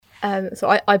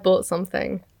So I bought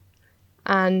something,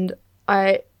 and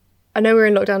I know we're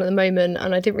in lockdown at the moment,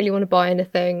 and I didn't really want to buy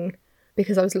anything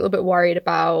because I was a little bit worried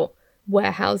about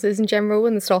warehouses in general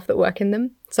and the staff that work in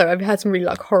them. So I've had some really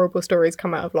like horrible stories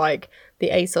come out of like the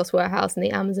ASOS warehouse and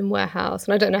the Amazon warehouse,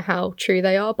 and I don't know how true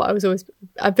they are, but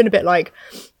I've been a bit like,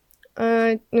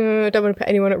 I don't want to put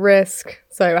anyone at risk,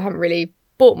 so I haven't really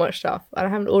bought much stuff, and I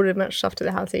haven't ordered much stuff to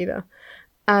the house either.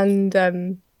 And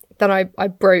then I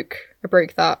broke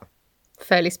that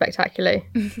fairly spectacularly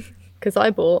because I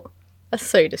bought a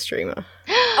soda streamer.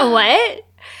 A what?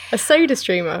 A soda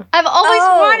streamer. I've always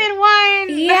wanted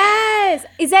one. Yes.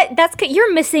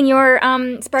 You're missing your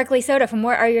sparkly soda from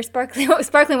work, or your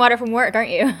sparkling water from work, aren't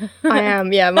you? I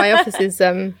am. Yeah, my office is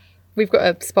we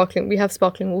have sparkling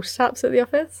water taps at the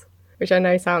office, which I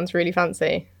know sounds really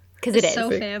fancy. Because it is. So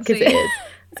fancy. Because it is.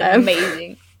 It's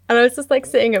amazing. And I was just like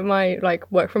sitting at my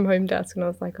like work from home desk, and I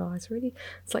was like, oh, it's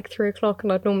like 3:00,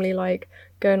 and I'd normally like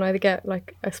go and either get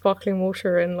like a sparkling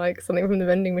water and like something from the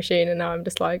vending machine, and now I'm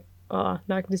just like, oh,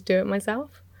 now I can just do it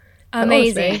myself.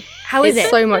 Amazing. Honestly, How is it?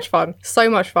 So much fun. So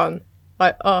much fun.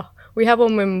 Like, we had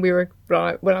one when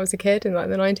I was a kid in like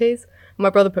the 90s. My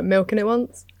brother put milk in it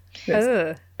once.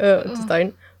 Just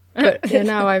don't. But yeah,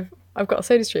 now I've got a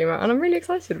soda streamer, and I'm really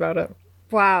excited about it.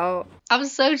 Wow. I'm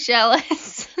so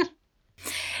jealous.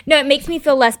 No, it makes me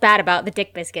feel less bad about the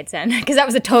Dick Biscuits then, because that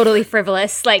was a totally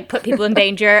frivolous, like, put people in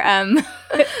danger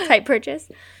type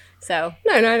purchase. So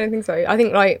No, I don't think so. I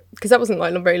think like because that wasn't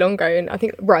like not very long ago, and I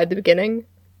think right at the beginning,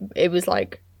 it was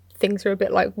like things were a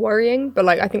bit like worrying, but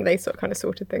like I think they kind of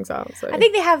sorted things out. So I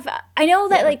think they have. I know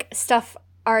that like stuff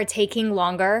are taking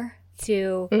longer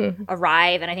to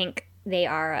arrive, and I think they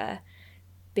are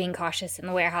being cautious in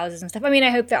the warehouses and stuff. I mean, I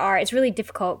hope there are. It's really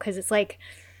difficult because it's like,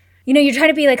 you know, you're trying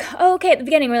to be like, oh, okay, at the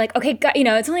beginning, we're like, okay,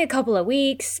 it's only a couple of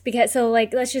weeks so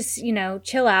like, let's just,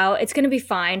 chill out. It's going to be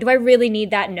fine. Do I really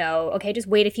need that? No. Okay, just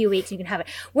wait a few weeks and you can have it.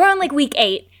 We're on like week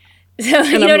 8. So, and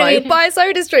you know I'm what like, I mean? buy a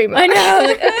soda streamer. I know.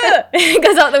 Like, it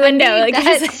goes out the window. Like,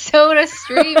 that soda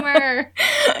streamer.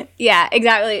 Yeah,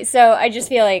 exactly. So I just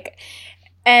feel like,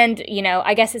 and,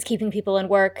 I guess it's keeping people in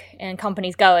work and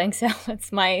companies going. So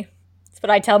it's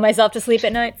what I tell myself to sleep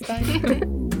at night. It's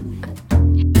fine.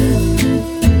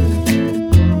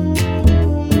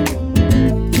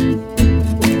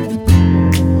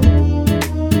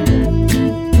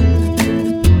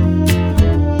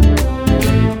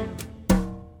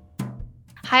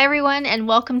 Hi, everyone, and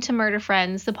welcome to Murder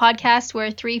Friends, the podcast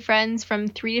where 3 friends from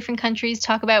 3 different countries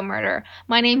talk about murder.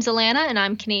 My name's Alana, and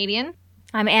I'm Canadian.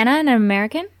 I'm Anna, and I'm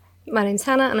American. My name's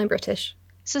Hannah, and I'm British.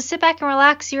 So sit back and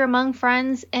relax, you're among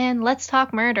friends, and let's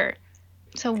talk murder.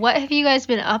 So what have you guys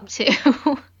been up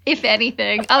to, if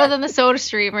anything, other than the soda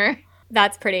streamer?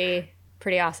 That's pretty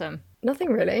awesome. Nothing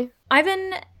really. I've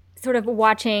been sort of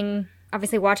watching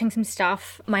some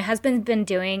stuff. My husband's been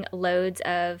doing loads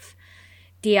of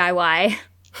DIY,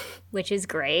 which is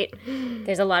great.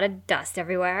 There's a lot of dust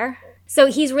everywhere. So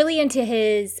he's really into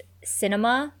his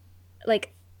cinema,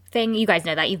 like, thing. You guys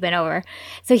know that. You've been over.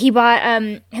 So he bought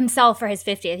himself for his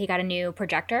 50th. He got a new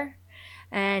projector.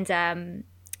 And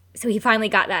so he finally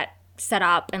got that set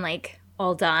up and, like,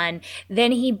 all done.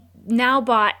 Then he now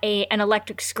bought an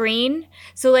electric screen.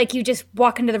 So, like, you just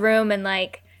walk into the room and,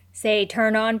 like, say,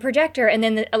 turn on projector. And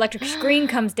then the electric screen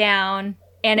comes down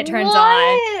and it turns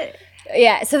on.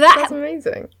 Yeah, so That's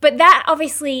amazing. But that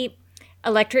obviously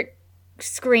electric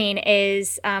screen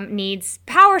needs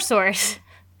power source.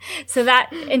 So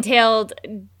that entailed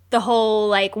the whole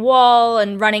like wall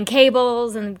and running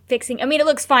cables and fixing. I mean, it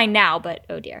looks fine now, but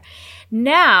oh dear.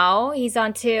 Now he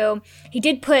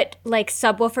did put like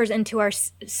subwoofers into our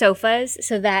sofas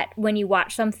so that when you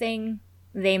watch something,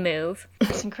 they move.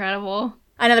 That's incredible.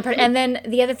 And then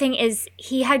the other thing is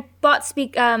he had bought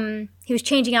he was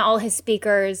changing out all his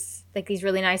speakers, like these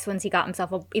really nice ones he got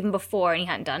himself even before, and he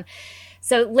hadn't done.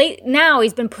 So now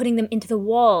he's been putting them into the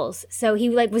walls. So he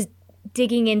like was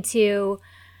digging into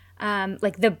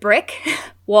like the brick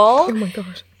wall. Oh my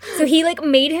god. So he like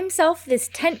made himself this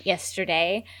tent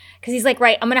yesterday because he's like,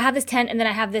 right, I'm gonna have this tent, and then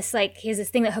I have this like he has this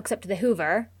thing that hooks up to the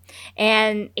Hoover,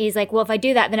 and he's like, well, if I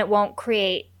do that, then it won't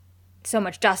create so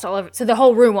much dust all over, so the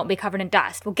whole room won't be covered in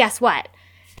dust. Well, guess what?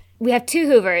 We have 2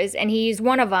 Hoovers, and he used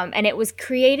one of them, and it was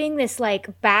creating this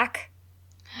like back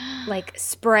like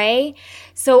spray.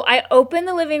 So I opened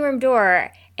the living room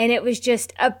door, and it was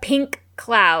just a pink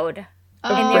cloud,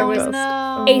 and there was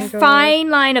a fine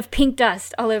line of pink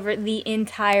dust all over the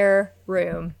entire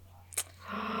room.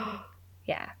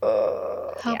 Yeah.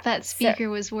 Hope that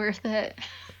speaker was worth it.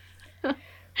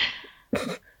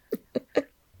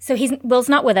 So Will's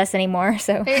not with us anymore,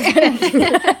 so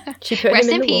She put Rest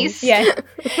him in the peace. yeah.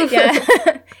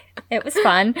 It was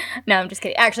fun. No, I'm just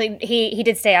kidding. Actually, he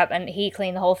did stay up and he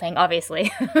cleaned the whole thing,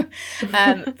 obviously.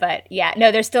 But yeah,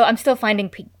 no, I'm still finding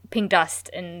pink dust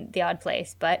in the odd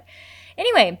place. But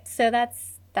anyway, so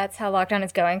that's how lockdown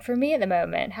is going for me at the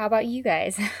moment. How about you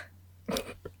guys?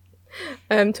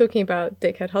 Talking about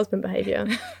dickhead husband behaviour.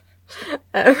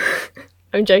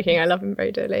 I'm joking, I love him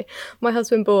very dearly. My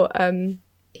husband bought,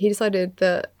 he decided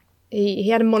that he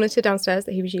had a monitor downstairs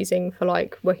that he was using for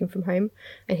like working from home,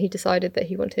 and he decided that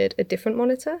he wanted a different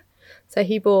monitor. So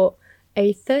he bought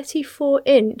a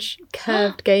 34-inch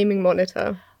curved gaming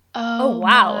monitor. Oh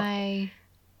wow. My.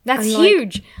 That's And, like,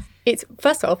 huge. It's,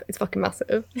 first off, it's fucking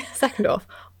massive. Second off,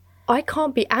 I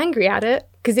can't be angry at it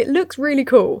because it looks really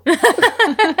cool.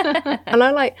 And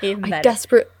I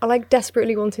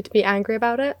desperately wanted to be angry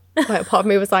about it. Like, part of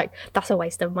me was like, that's a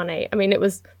waste of money. I mean, it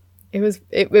was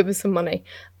some money.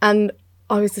 And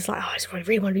I was just like, oh, I just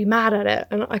really want to be mad at it.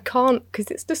 And I can't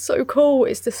because it's just so cool.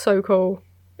 It's just so cool.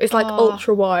 It's like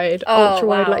ultra wide,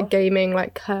 wow. like gaming,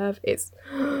 like curve. It's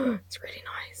really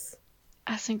nice.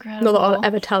 That's incredible. Not that I'll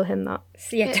ever tell him that.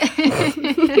 Yeah.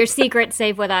 Your secret,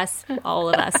 save with us. All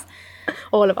of us.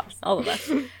 All of us. All of us.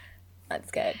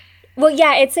 That's good. Well,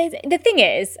 yeah, it says the thing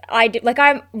is, I'm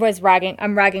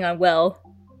ragging on Will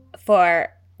for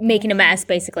making a mess,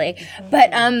 basically. But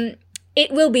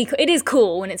it is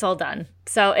cool when it's all done.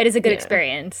 So it is a good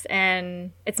experience,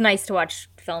 and it's nice to watch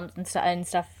films and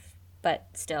stuff. But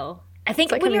still, I think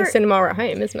It's like when having you're a cinema at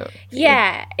home, isn't it?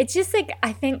 yeah, it's just like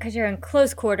I think because you're in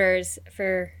close quarters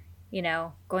for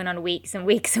going on weeks and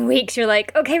weeks and weeks, you're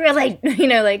like, okay, really,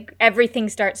 like everything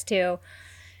starts to,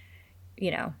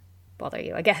 bother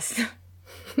you, I guess.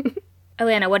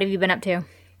 Alana, what have you been up to?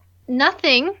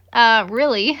 Nothing,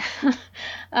 really.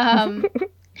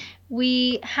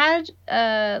 We had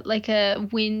like a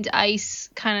wind ice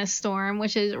kind of storm,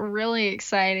 which is really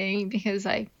exciting because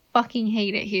I fucking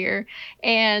hate it here.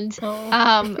 And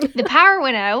the power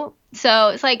went out, so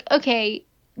it's like, okay,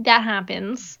 that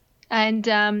happens. And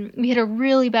we had a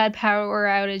really bad power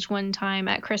outage one time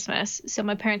at Christmas. So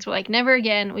my parents were like, never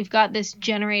again. We've got this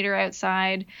generator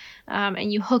outside,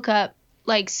 and you hook up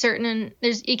like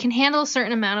it can handle a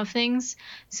certain amount of things.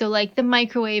 So like the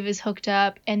microwave is hooked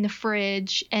up, and the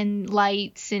fridge, and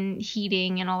lights, and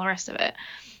heating, and all the rest of it.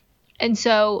 And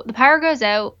so the power goes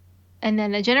out, and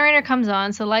then the generator comes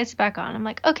on, so the lights are back on. I'm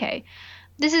like, okay,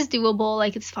 this is doable,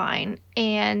 like it's fine.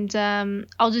 And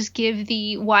I'll just give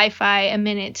the Wi-Fi a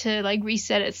minute to like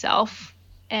reset itself.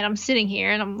 And I'm sitting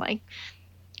here and I'm like,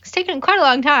 it's taken quite a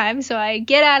long time. So I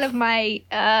get out of my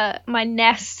my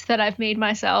nest that I've made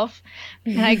myself,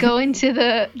 and I go into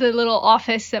the little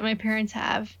office that my parents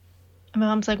have. And my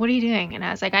mom's like, what are you doing? And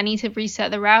I was like, I need to reset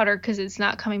the router because it's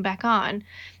not coming back on.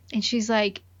 And she's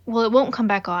like, well, it won't come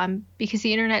back on because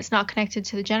the internet's not connected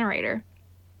to the generator.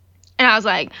 And I was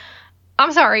like,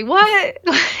 I'm sorry, what?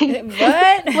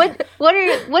 What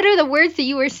are the words that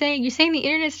you were saying? You're saying the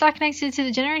internet's not connected to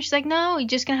the generator? She's like, no, you're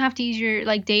just gonna have to use your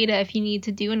like data if you need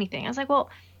to do anything. I was like, well,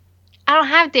 I don't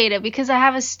have data because I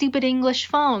have a stupid English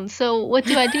phone. So what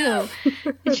do I do?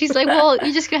 And she's like, well,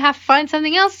 you're just gonna have to find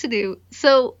something else to do.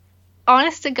 So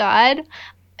honest to God,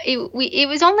 it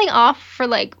was only off for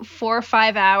like 4 or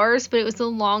 5 hours, but it was the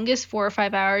longest 4 or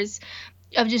 5 hours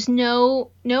of just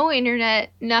no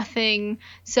internet, nothing.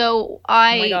 So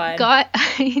I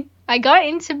got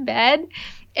into bed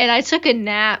and I took a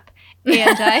nap,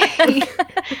 and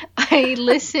I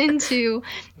listened to,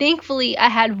 thankfully I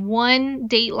had one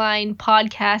Dateline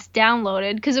podcast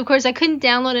downloaded, because of course I couldn't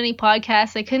download any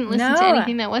podcasts. I couldn't listen to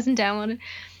anything that wasn't downloaded.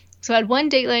 So I had one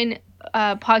Dateline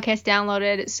podcast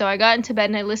downloaded. So I got into bed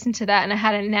and I listened to that, and I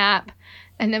had a nap,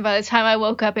 and then by the time I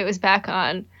woke up it was back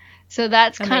on. So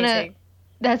that's kind of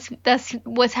that's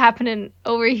what's happening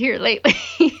over here lately.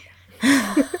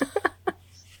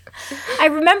 I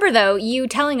remember though you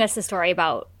telling us the story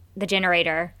about the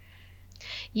generator.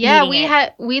 Yeah,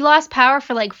 we lost power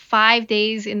for like 5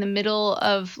 days in the middle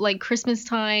of like Christmas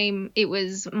time. It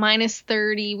was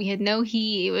 -30. We had no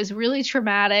heat. It was really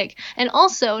traumatic. And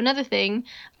also another thing,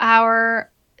 I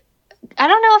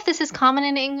don't know if this is common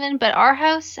in England, but our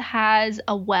house has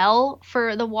a well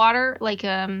for the water, like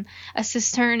a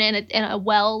cistern and a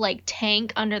well like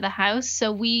tank under the house.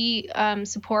 So we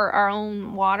support our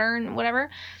own water and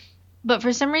whatever. But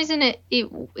for some reason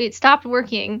it stopped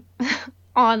working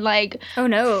on like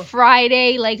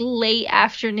Friday, like late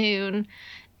afternoon,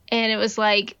 and it was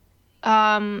like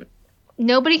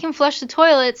nobody can flush the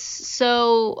toilets,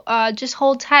 so just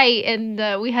hold tight.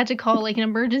 And we had to call like an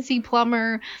emergency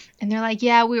plumber, and they're like,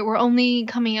 yeah, we're only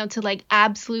coming out to like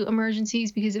absolute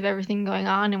emergencies because of everything going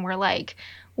on. And we're like,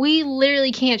 we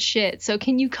literally can't shit, so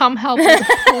can you come help us,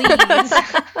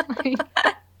 please?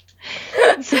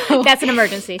 That's an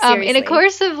emergency, seriously. In a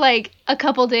course of like a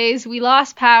couple days, we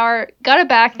lost power, got it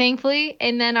back, thankfully,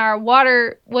 and then our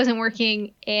water wasn't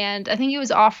working, and I think it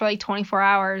was off for like 24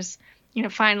 hours.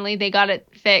 Finally they got it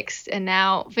fixed, and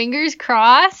now, fingers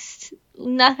crossed,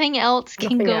 nothing else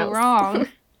can go wrong.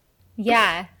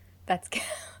 Yeah, that's good.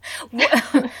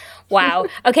 Wow.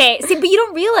 Okay, see, but you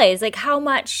don't realize, like, how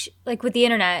much, like, with the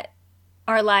internet,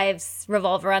 our lives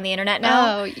revolve around the internet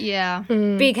now. Oh, yeah.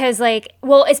 Because, like,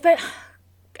 well, it's been,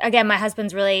 again, my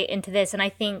husband's really into this, and I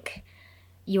think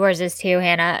yours is too,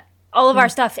 Hannah. All of our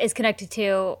stuff is connected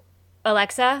to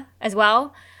Alexa as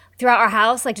well throughout our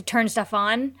house, like, to turn stuff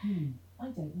on. I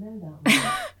don't know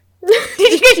that.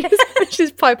 Did you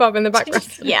just pipe up in the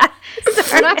background? Yeah.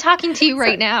 I'm not talking to you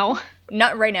right now.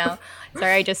 Not right now.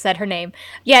 Sorry, I just said her name.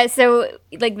 Yeah, so,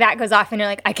 like, that goes off, and you're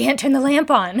like, I can't turn the lamp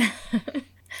on.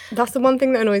 That's the one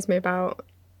thing that annoys me about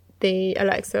the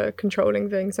Alexa controlling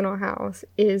things in our house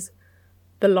is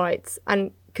the lights.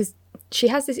 And because she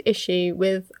has this issue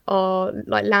with our,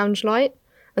 like, lounge light.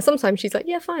 And sometimes she's like,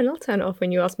 yeah, fine, I'll turn it off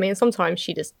when you ask me. And sometimes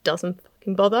she just doesn't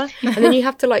fucking bother. And then you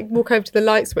have to, like, walk over to the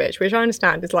light switch, which I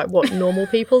understand is, like, what normal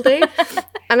people do.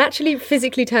 And actually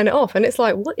physically turn it off. And it's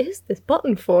like, what is this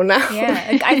button for now? Yeah,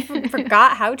 like, I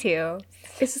forgot how to.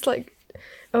 It's just like,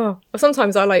 oh. Or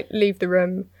sometimes I, like, leave the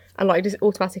room and, like, just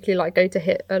automatically, like, go to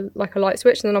hit, a light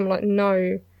switch. And then I'm like, no,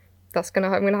 I'm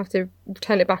going to have to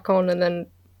turn it back on and then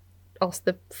ask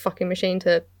the fucking machine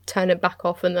to turn it back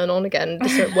off and then on again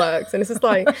just so it works. And it's just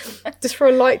like,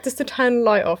 just to turn the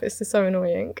light off, it's just so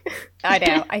annoying. I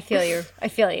know. I feel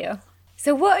you.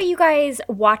 So what are you guys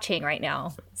watching right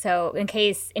now? So in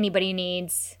case anybody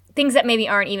needs things that maybe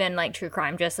aren't even like true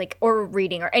crime, just like, or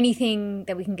reading or anything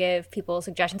that we can give people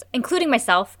suggestions, including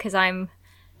myself, because I'm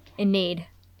in need.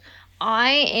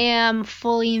 I am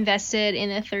fully invested in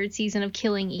the 3rd season of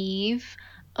Killing Eve.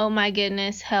 Oh my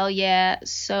goodness, hell yeah,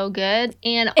 so good.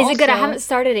 And is it good? I haven't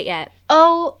started it yet.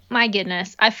 Oh my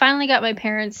goodness, I finally got my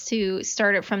parents to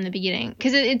start it from the beginning,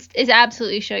 because it's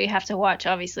absolutely a show you have to watch,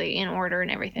 obviously, in order and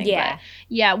everything. Yeah. But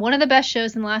yeah, one of the best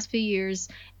shows in the last few years.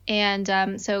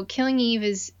 And so Killing Eve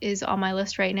is on my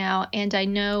list right now, and I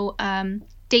know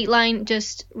Dateline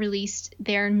just released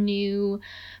their new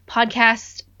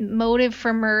podcast, Motive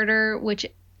for Murder, which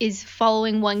is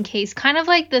following one case, kind of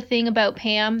like the thing about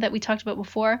Pam that we talked about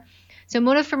before. So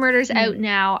Motive for Murder is out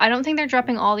now. I don't think they're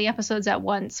dropping all the episodes at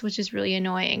once, which is really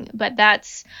annoying. But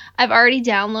I've already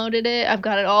downloaded it. I've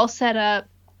got it all set up.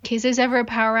 In case there's ever a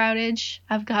power outage,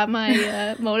 I've got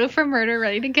my Motive for Murder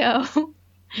ready to go.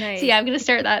 Nice. So yeah, I'm going to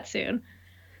start that soon.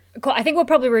 Cool. I think we'll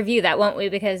probably review that, won't we?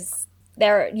 Because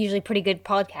they're usually pretty good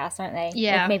podcasts, aren't they?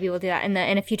 Yeah. Like maybe we'll do that in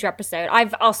a future episode.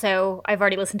 I've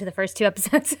already listened to the first 2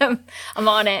 episodes. So I'm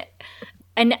on it.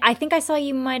 And I think I saw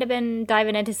you might have been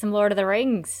diving into some Lord of the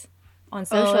Rings on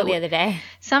social the other day.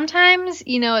 Sometimes,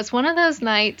 it's one of those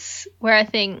nights where I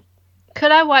think,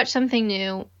 could I watch something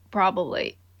new?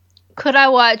 Probably. Could I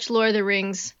watch Lord of the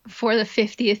Rings for the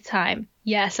 50th time?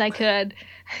 Yes, I could.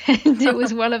 And it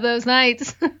was one of those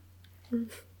nights.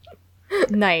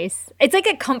 Nice. It's like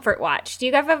a comfort watch. Do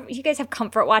you guys have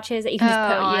comfort watches that you can just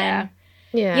put on?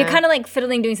 Yeah. You're kind of like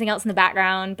fiddling, doing something else in the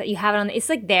background, but you have it on. It's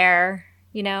like there,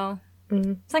 It's not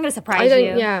going to surprise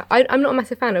you. Yeah, I'm not a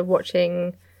massive fan of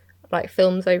watching like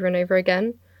films over and over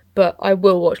again, but I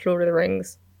will watch Lord of the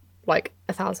Rings like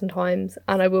 1,000 times,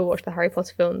 and I will watch the Harry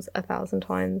Potter films 1,000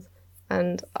 times,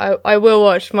 and I will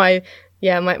watch my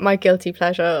guilty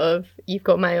pleasure of You've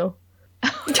Got Mail.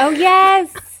 Oh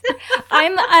yes.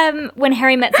 I'm When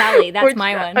Harry Met Sally. That's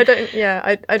my one. I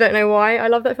don't know why I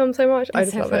love that film so much. I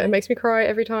just love it. It makes me cry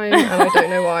every time, and I don't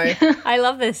know why. I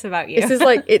love this about you. This is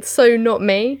like, it's so not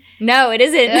me. No, it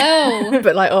isn't. No.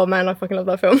 But like, oh man, I fucking love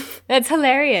that film. That's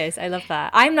hilarious. I love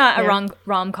that. I'm not a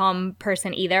rom-com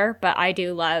person either, but I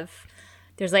do love.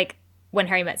 There's like When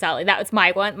Harry Met Sally. That was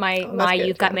my one. My good,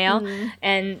 You've Got Mail,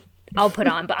 and I'll put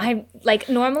on. But I'm like,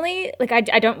 normally, like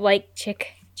I don't like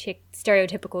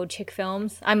stereotypical chick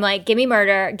films. I'm like, give me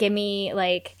murder, give me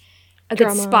like a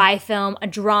good spy film, a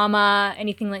drama,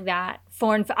 anything like that.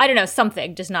 I don't know,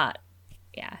 something, just not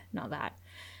that.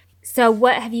 So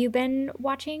what have you been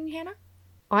watching, Hannah?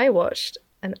 I watched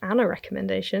an Anna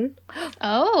recommendation.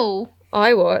 Oh.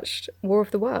 I watched War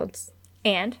of the Worlds.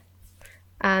 And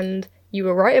you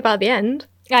were right about the end.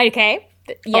 Okay.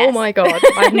 Yes. Oh my god.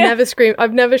 I've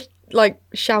never like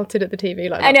shouted at the TV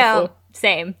like that I know. before.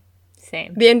 Same.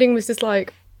 The ending was just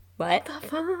like, what the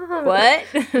fuck? What?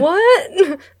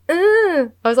 What? I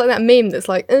was like that meme that's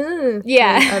like,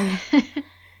 yeah.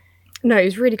 No, it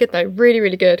was really good though. Really,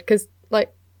 really good. Because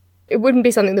like, it wouldn't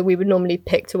be something that we would normally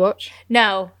pick to watch.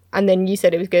 No. And then you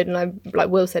said it was good, and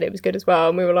Will said it was good as well,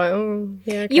 and we were like, oh,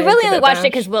 yeah, okay, You really give only a watched it bash.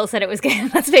 because Will said it was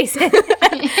good. Let's face it.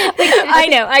 I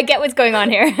know. I get what's going on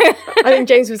here. I think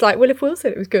James was like, well, if Will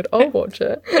said it was good, I'll watch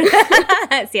it.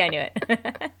 See, I knew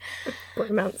it.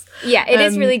 Romance. Yeah,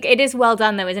 it is well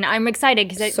done though, isn't it? I'm excited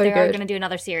because So they are good. going to do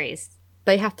another series.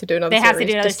 They have to do another They series. have to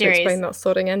do another just series. to explain that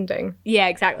sodding ending. Yeah,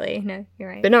 exactly. No, you're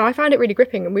right. But no, I found it really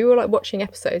gripping, and we were like watching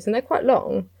episodes, and they're quite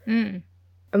long. Mm.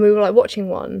 And we were like watching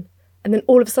one, and then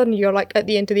all of a sudden you're like at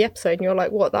the end of the episode, and you're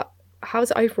like, what, that, how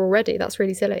is it over already? That's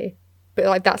really silly. But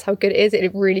like, that's how good it is.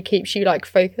 It really keeps you like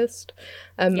focused.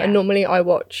 Yeah. And normally I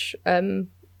watch,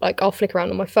 like I'll flick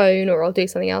around on my phone, or I'll do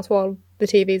something else while the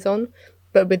TV's on.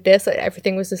 But with this, like,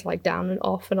 everything was just like down and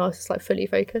off, and I was just like fully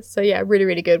focused. So yeah, really,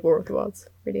 really good. War of the Worlds.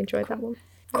 Really enjoyed that one.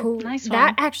 Cool. Nice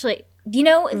That one. actually, you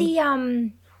know,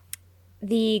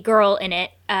 the girl in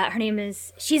it, her name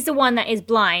is, she's the one that is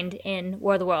blind in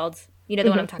War of the Worlds. You know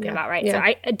the one I'm talking yeah, about, right?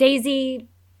 yeah. So Daisy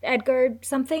Edgar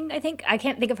something, I think. I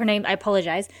can't think of her name. I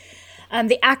apologize.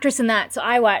 The actress in that. So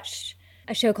I watched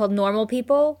a show called Normal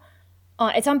People.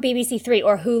 It's on BBC Three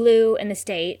or Hulu in the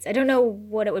States. I don't know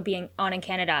what it would be on in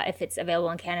Canada, if it's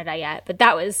available in Canada yet. But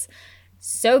that was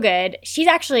so good. She's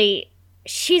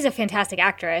a fantastic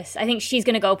actress. I think she's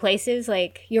going to go places.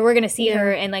 Like, we're going to see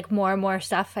her in like more and more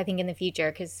stuff, I think, in the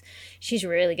future, because she's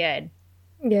really good.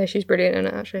 Yeah, she's brilliant in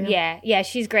it, actually. Yeah,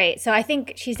 she's great. So I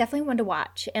think she's definitely one to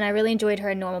watch, and I really enjoyed her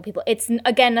in Normal People. It's a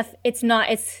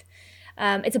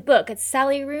book. It's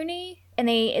Sally Rooney, and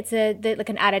it's like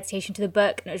an adaptation to the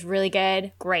book, and it was really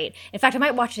good. Great. In fact, I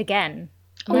might watch it again.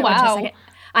 I might watch it a Wow. second.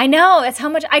 I know. That's how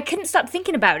much I couldn't stop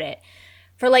thinking about it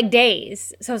for like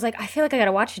days. So I was like, I feel like I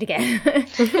gotta watch it again.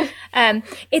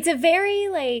 It's a very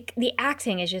like, the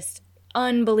acting is just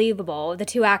unbelievable. The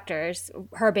two actors,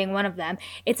 her being one of them.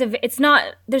 There's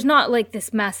not like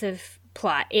this massive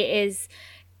plot. It is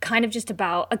kind of just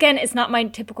about, again, it's not my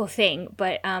typical thing,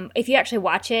 but if you actually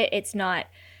watch it, it's not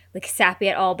like sappy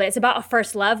at all, but it's about a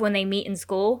first love when they meet in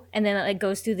school, and then it like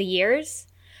goes through the years.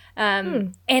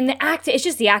 And the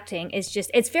acting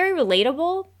it's very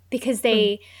relatable, because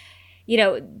they, you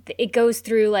know, it goes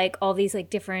through like all these like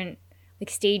different like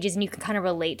stages, and you can kind of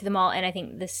relate to them all. And I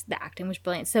think the acting was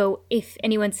brilliant. So if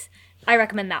I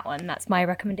recommend that one. That's my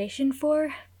recommendation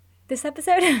for this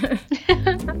episode.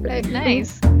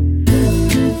 Nice.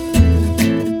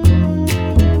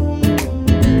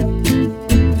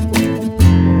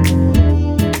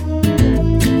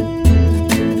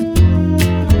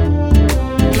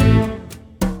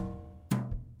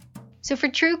 So for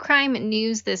true crime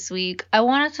news this week, I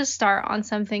wanted to start on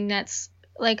something that's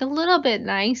like a little bit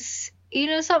nice, you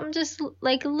know, something just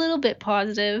like a little bit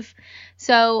positive.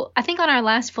 So I think on our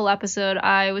last full episode,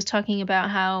 I was talking about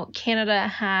how Canada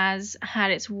has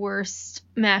had its worst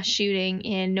mass shooting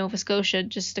in Nova Scotia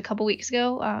just a couple weeks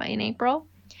ago in April.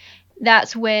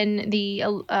 That's when the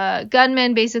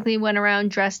gunman basically went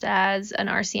around dressed as an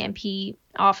RCMP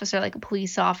officer, like a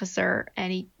police officer,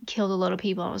 and he killed a load of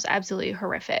people. It was absolutely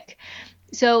horrific.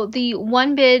 So the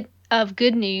one bit of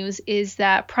good news is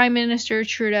that Prime Minister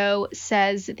Trudeau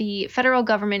says the federal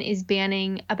government is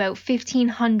banning about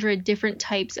 1,500 different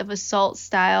types of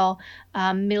assault-style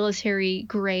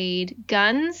military-grade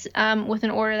guns with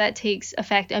an order that takes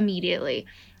effect immediately.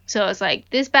 So it's like,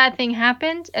 this bad thing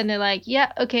happened, and they're like,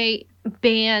 yeah, okay,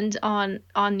 banned on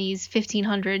these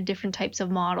 1,500 different types of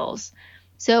models.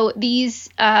 So these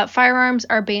firearms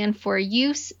are banned for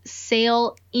use,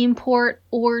 sale, import,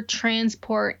 or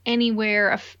transport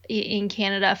anywhere in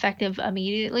Canada effective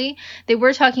immediately. They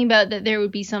were talking about that there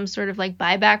would be some sort of like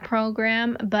buyback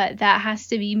program, but that has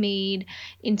to be made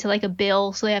into like a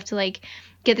bill. So they have to like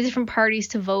get the different parties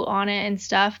to vote on it and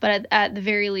stuff. But at the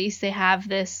very least, they have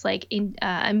this like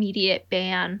immediate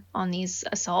ban on these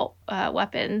assault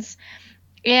weapons.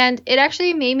 And it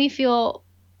actually made me feel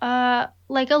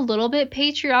like a little bit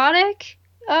patriotic.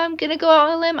 I'm gonna go out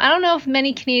on a limb. I don't know if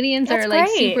many Canadians That's are like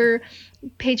great. super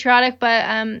patriotic,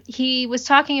 but he was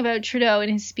talking about Trudeau in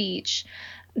his speech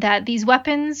that these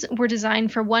weapons were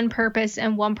designed for one purpose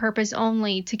and one purpose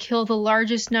only: to kill the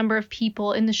largest number of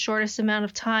people in the shortest amount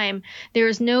of time. There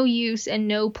is no use and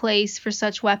no place for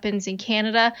such weapons in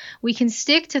Canada. We can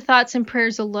stick to thoughts and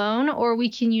prayers alone, or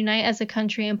we can unite as a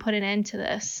country and put an end to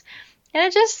this. And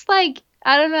it just like,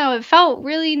 I don't know, it felt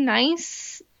really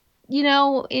nice, you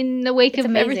know, in the wake It's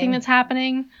of everything amazing. that's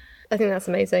happening. I think that's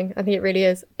amazing. I think it really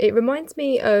is. It reminds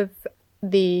me of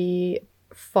the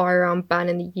firearm ban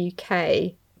in the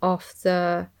UK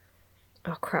after,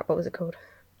 oh crap, what was it called?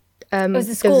 It was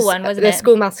the school one, wasn't the it?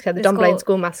 school massacre, the Dunblane school-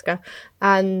 school massacre.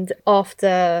 And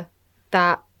after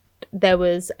that, there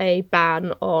was a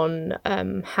ban on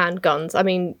handguns. I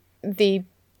mean, the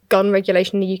gun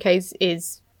regulation in the UK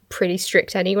is pretty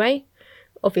strict anyway.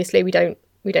 Obviously, we don't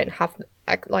have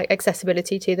like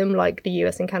accessibility to them like the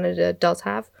US and Canada does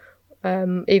have,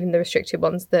 even the restricted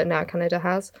ones that now Canada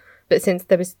has. But since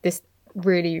there was this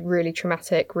really, really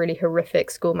traumatic, really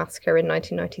horrific school massacre in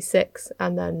 1996,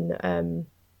 and then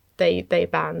they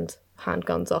banned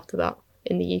handguns after that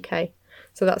in the UK.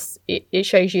 So that's it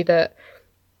shows you that,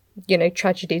 you know,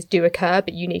 tragedies do occur,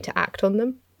 but you need to act on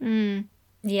them.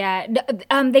 Yeah.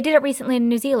 They did it recently in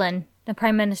New Zealand. The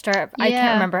Prime Minister, I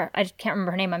can't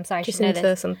remember her name. I'm sorry. I should know this.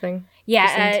 Jacinta something.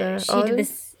 Yeah, she Ardern? did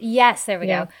this. Yes, there we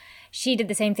Yeah. go. She did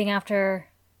the same thing after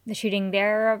the shooting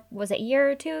there. Was it a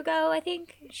year or two ago? I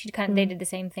think they did the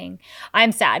same thing.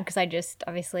 I'm sad because I just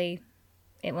obviously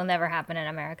it will never happen in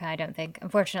America. I don't think,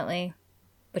 unfortunately,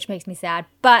 which makes me sad.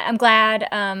 But I'm glad.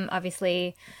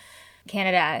 Obviously,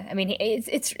 Canada. I mean,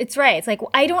 it's right. It's like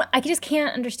I just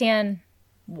can't understand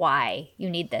why you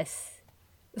need this.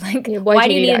 Like, Yeah, why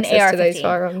do do you need an access to those AR-15?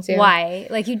 firearms? Yeah. Why?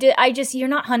 Like you're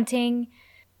not hunting.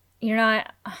 You're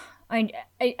not,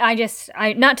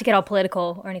 I not to get all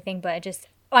political or anything, but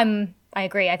I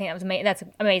agree. I think that was amazing. That's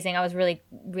amazing. I was really,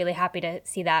 really happy to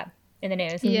see that in the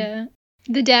news. Yeah.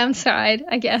 The downside,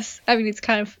 I guess, I mean,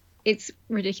 it's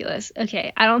ridiculous.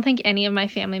 Okay, I don't think any of my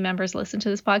family members listen to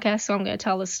this podcast, so I'm going to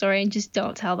tell this story and just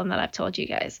don't tell them that I've told you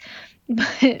guys.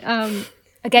 But,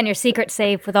 Again, your secret's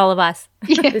safe with all of us.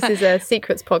 yeah. This is a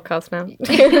secrets podcast now.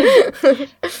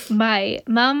 My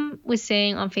mom was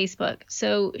saying on Facebook,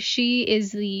 so she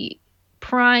is the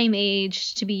prime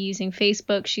age to be using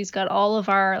Facebook. She's got all of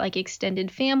our like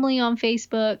extended family on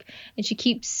Facebook, and she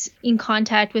keeps in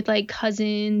contact with like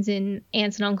cousins and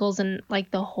aunts and uncles and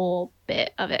like the whole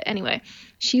bit of it. Anyway,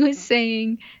 she was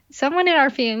saying someone in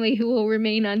our family who will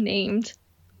remain unnamed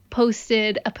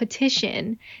posted a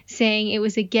petition saying it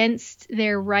was against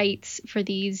their rights for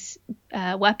these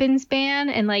weapons ban,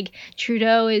 and like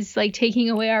Trudeau is like taking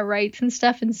away our rights and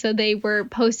stuff, and so they were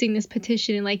posting this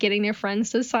petition and like getting their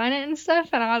friends to sign it and stuff,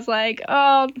 and I was like,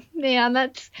 oh man,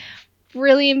 that's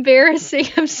really embarrassing.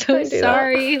 I'm so Don't do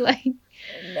sorry. Like,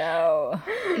 No.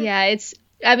 yeah,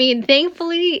 I mean,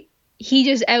 thankfully he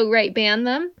just outright banned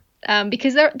them.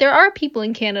 Because there are people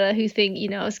in Canada who think, you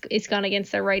know, it's gone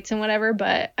against their rights and whatever,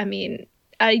 but I mean,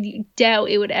 I doubt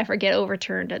it would ever get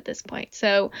overturned at this point.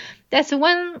 So that's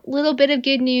one little bit of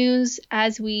good news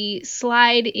as we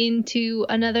slide into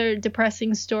another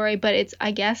depressing story, but it's,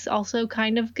 I guess, also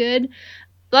kind of good.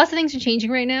 Lots of things are changing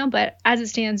right now, but as it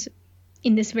stands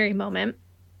in this very moment,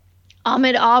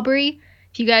 Ahmaud Arbery,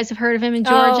 if you guys have heard of him in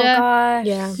Georgia. Oh, gosh.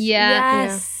 Yeah. Yeah.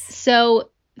 Yes. So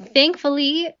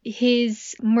thankfully,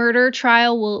 his murder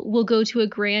trial will go to a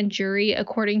grand jury,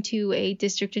 according to a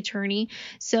district attorney.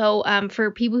 So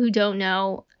for people who don't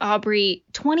know, Arbery,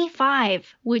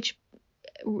 25, which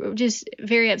just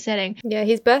very upsetting. Yeah,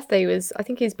 his birthday was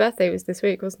this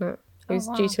week, wasn't it? He was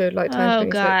due to like turn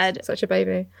 26. God. Such a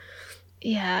baby.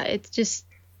 Yeah, it's just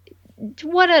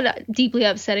what a deeply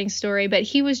upsetting story. But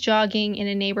he was jogging in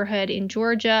a neighborhood in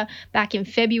Georgia back in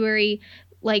February,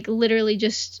 like literally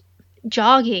just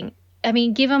jogging. I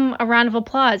mean, give him a round of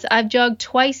applause. I've jogged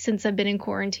twice since I've been in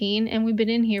quarantine, and we've been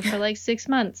in here for like 6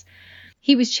 months.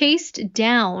 He was chased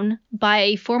down by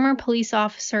a former police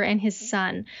officer and his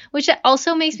son, which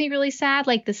also makes me really sad.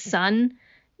 Like the son,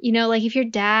 you know, like if your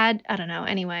dad, I don't know.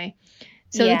 Anyway,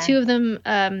 so Yeah. the two of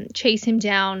them chase him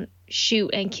down,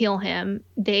 shoot, and kill him.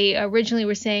 They originally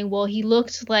were saying, well, he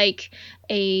looked like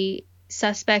a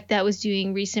suspect that was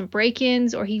doing recent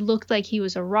break-ins, or he looked like he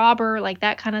was a robber, like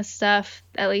that kind of stuff.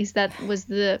 At least that was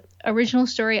the original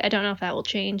story. I don't know if that will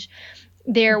change.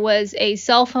 There was a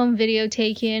cell phone video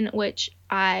taken, which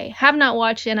I have not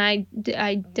watched, and I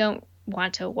don't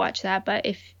want to watch that, but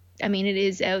it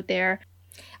is out there.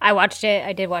 I watched it.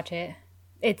 I did watch it.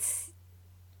 It's,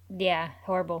 yeah,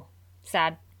 horrible.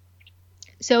 Sad.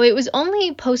 So it was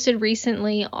only posted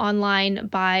recently online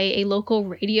by a local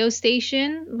radio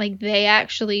station. Like they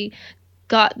actually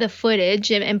got the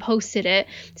footage and posted it.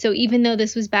 So even though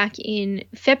this was back in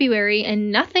February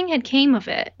and nothing had came of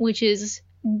it, which is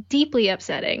deeply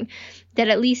upsetting, that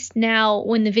at least now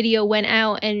when the video went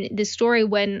out and the story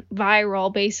went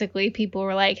viral, basically people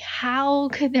were like, how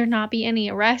could there not be any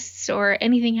arrests or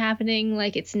anything happening?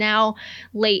 Like it's now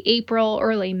late April,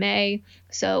 early May.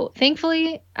 So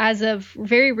thankfully, as of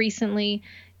very recently,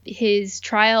 his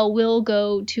trial will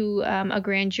go to a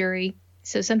grand jury.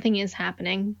 So something is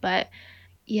happening, but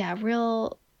yeah,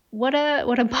 what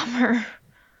a bummer.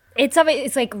 It's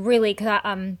like really,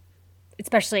 cause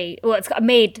especially, well, it's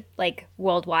made like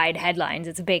worldwide headlines.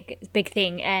 It's a big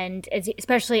thing, and it's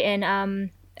especially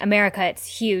in America, it's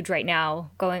huge right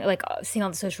now, going like seeing all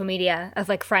the social media of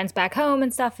like friends back home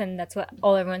and stuff, and that's what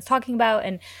all everyone's talking about.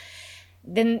 And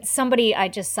then somebody I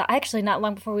just saw, actually not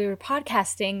long before we were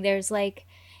podcasting, there's like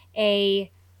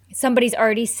somebody's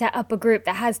already set up a group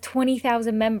that has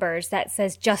 20,000 members that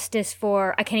says justice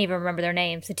for, I can't even remember their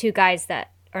names, the two guys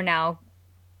that are now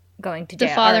going to jail.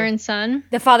 The father and son?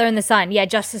 The father and the son. Yeah,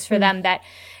 justice for them. That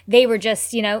they were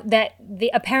just, that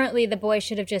apparently the boy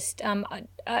should have just, and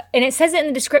it says it in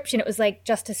the description, it was like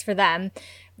justice for them,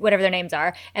 whatever their names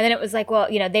are. And then it was like, well,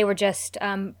 they were just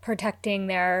protecting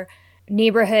their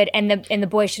neighborhood, and the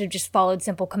boy should have just followed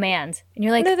simple commands. And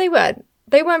you're like, no, they weren't.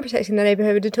 They weren't protecting their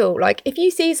neighborhood at all. Like, if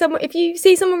you see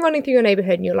someone running through your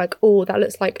neighborhood and you're like, oh, that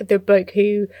looks like the bloke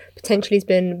who potentially has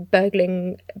been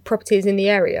burgling properties in the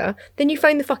area, then you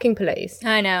phone the fucking police.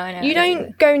 I know. You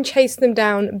don't go and chase them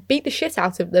down, beat the shit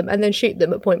out of them, and then shoot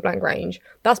them at point blank range.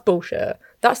 That's bullshit.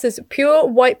 That's just pure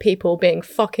white people being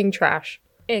fucking trash.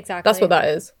 Exactly. That's what that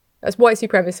is. That's white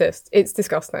supremacist. It's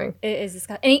disgusting. It is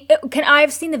disgusting. And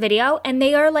I've seen the video, and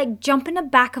they are like jump in the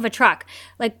back of a truck,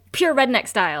 like pure redneck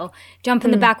style, jump in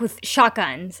the back with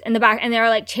shotguns in the back, and they're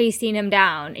like chasing him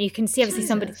down. And you can see obviously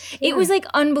somebody. It was like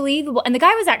unbelievable, and the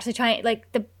guy was actually trying, like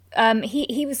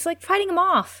he was like fighting him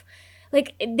off.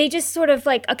 Like they just sort of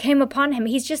like came upon him.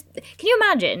 He's just, can you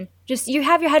imagine? Just you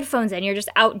have your headphones in, you're just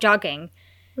out jogging,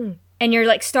 and you're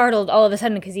like startled all of a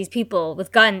sudden because these people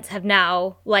with guns have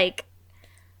now like.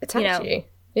 Attacked you.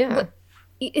 Yeah.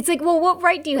 It's like, well, what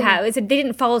right do you have? It's like they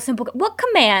didn't follow simple. What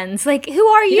commands? Like, who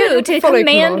are you to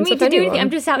command me to do anything? I'm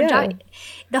just out jogging.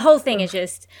 The whole thing is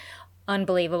just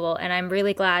unbelievable, and I'm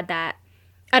really glad that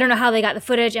I don't know how they got the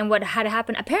footage and what had to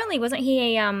happen. Apparently, wasn't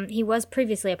he he was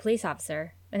previously a police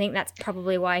officer. I think that's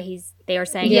probably why they are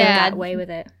saying he got away with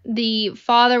it. The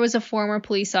father was a former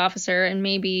police officer and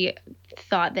maybe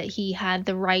thought that he had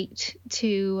the right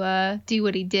to do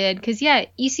what he did. Because,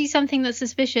 you see something that's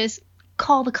suspicious,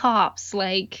 call the cops.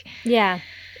 Like,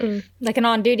 like an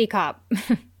on-duty cop.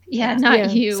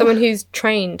 Not you. Someone who's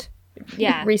trained.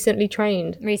 Yeah. Recently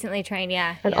trained,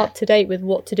 and up to date with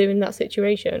what to do in that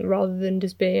situation, rather than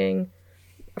just being,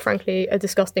 frankly, a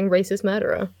disgusting racist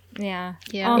murderer.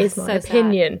 Oh, is my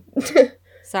opinion.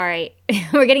 Sorry,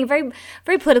 we're getting very,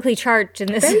 very politically charged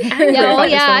in this. I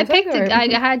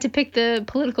had to pick the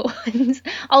political ones.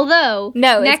 Although,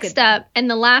 next up, and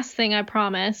the last thing I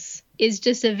promise, is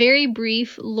just a very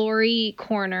brief Lori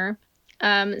corner.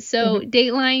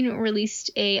 Dateline released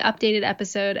a updated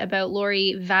episode about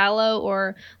Lori Vallow,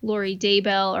 or Lori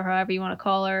Daybell, or however you want to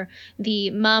call her, the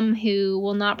mom who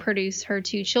will not produce her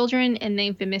two children, and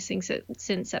they've been missing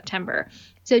since September.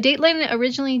 So Dateline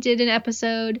originally did an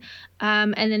episode,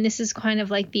 and then this is kind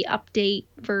of like the update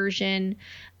version.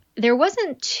 There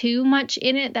wasn't too much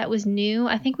in it that was new.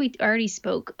 I think we already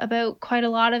spoke about quite a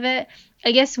lot of it.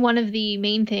 I guess one of the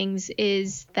main things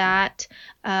is that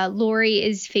Lori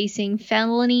is facing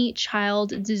felony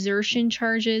child desertion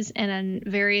charges and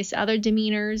various other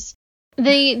demeanors.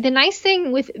 The nice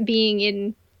thing with being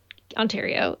in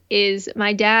Ontario is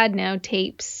my dad now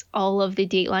tapes all of the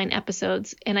Dateline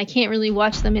episodes, and I can't really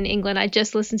watch them in England. I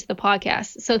just listen to the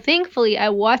podcast. So thankfully I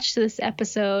watched this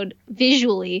episode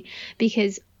visually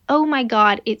because oh my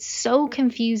God, it's so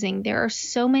confusing. There are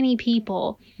so many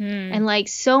people and like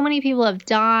so many people have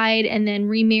died and then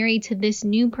remarried to this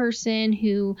new person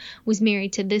who was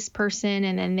married to this person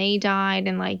and then they died,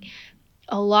 and like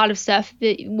a lot of stuff.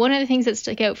 One of the things that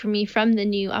stuck out for me from the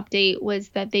new update was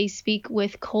that they speak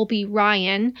with Colby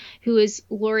Ryan, who is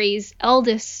Lori's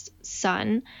eldest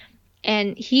son.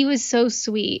 And he was so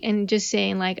sweet and just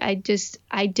saying like, I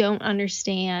don't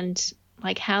understand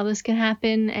like how this can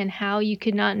happen and how you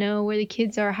could not know where the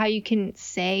kids are, how you can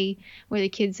say where the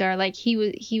kids are. Like he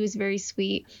was very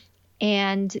sweet.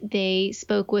 And they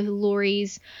spoke with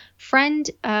Lori's friend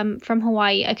from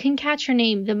Hawaii. I couldn't catch her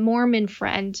name, the Mormon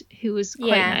friend, who was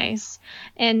quite nice.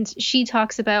 And she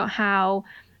talks about how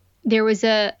there was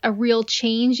a real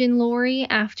change in Lori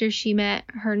after she met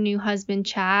her new husband,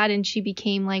 Chad, and she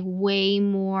became like way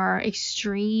more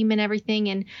extreme and everything.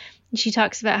 And she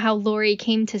talks about how Lori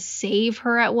came to save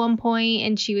her at one point,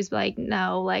 and she was like,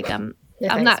 no, like I'm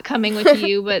not coming with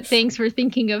you, but thanks for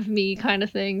thinking of me, kind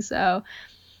of thing. So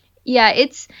yeah,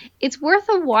 it's worth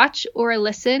a watch or a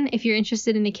listen if you're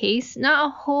interested in the case. Not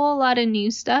a whole lot of new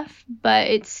stuff, but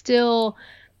it's still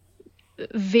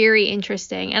very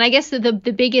interesting. And I guess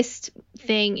the biggest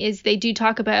thing is they do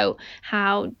talk about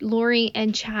how Lori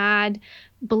and Chad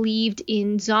believed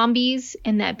in zombies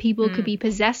and that people could be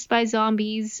possessed by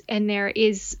zombies. And there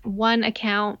is one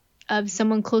account of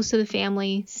someone close to the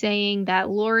family saying that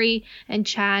Lori and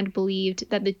Chad believed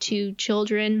that the two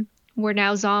children were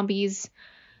now zombies.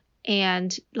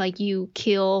 and like you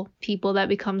kill people that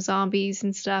become zombies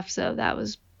and stuff. So that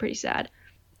was pretty sad.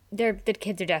 The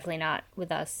kids are definitely not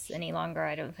with us any longer,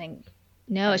 I don't think.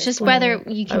 No, it's just whether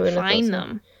you can find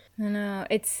them. I know,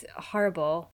 it's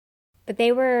horrible. But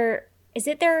they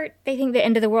think the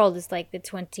end of the world is like the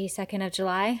 22nd of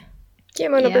July? Yeah,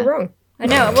 might not be wrong. I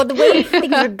know. Well, the way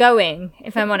things are going,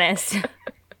 if I'm honest.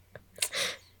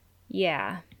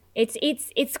 Yeah.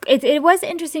 It was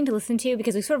interesting to listen to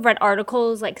because we sort of read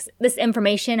articles, like this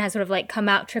information has sort of like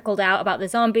trickled out about the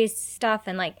zombie stuff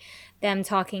and like them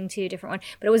talking to different ones.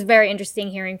 But it was very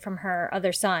interesting hearing from her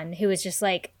other son, who was just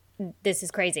like, this is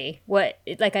crazy. What,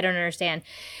 like, I don't understand.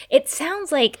 It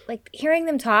sounds like hearing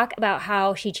them talk about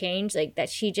how she changed, like that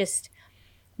she just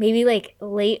maybe like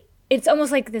it's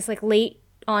almost like this like late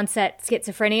onset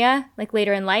schizophrenia, like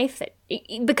later in life,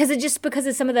 because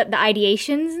of some of the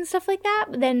ideations and stuff like that.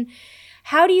 But then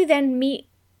how do you then meet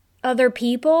other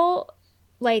people,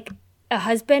 like a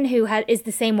husband who is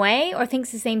the same way or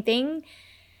thinks the same thing?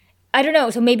 I don't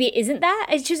know. So maybe it isn't that.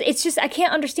 It's just I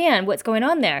can't understand what's going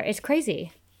on there. It's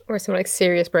crazy. Or some like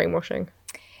serious brainwashing.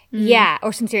 Yeah,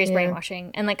 or some serious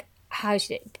brainwashing. And like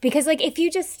because like if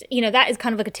you just, that is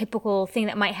kind of like a typical thing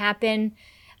that might happen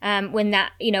when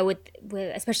that, with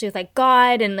especially with like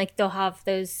God, and like they'll have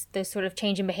those sort of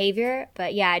change in behavior.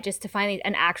 But yeah, just to find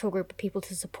an actual group of people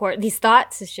to support these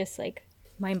thoughts is just like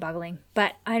mind-boggling.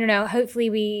 But I don't know, hopefully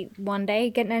we one day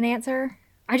get an answer.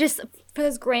 For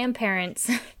those grandparents.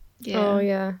 Yeah. Oh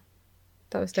yeah.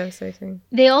 That was devastating.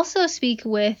 They also speak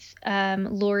with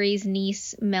Laurie's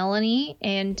niece, Melanie,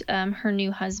 and her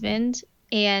new husband.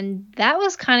 And that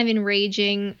was kind of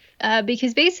enraging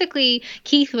because basically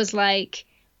Keith was like,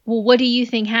 well, what do you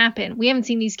think happened? We haven't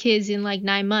seen these kids in like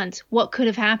 9 months. What could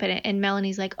have happened? And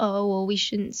Melanie's like, oh, well, we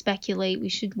shouldn't speculate. We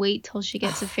should wait till she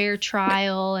gets a fair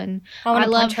trial. And I want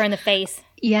to punch her in the face.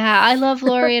 Yeah, I love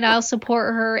Laurie and I'll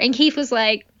support her. And Keith was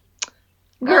like,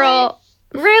 girl...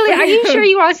 Really? Are you sure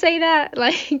you want to say that?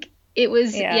 Like, it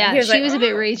was, she was a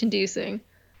bit rage-inducing.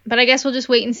 But I guess we'll just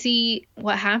wait and see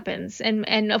what happens.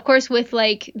 And of course, with,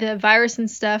 like, the virus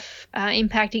and stuff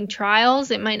impacting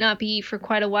trials, it might not be for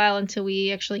quite a while until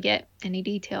we actually get any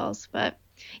details. But,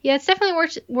 yeah, it's definitely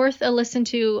worth a listen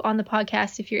to on the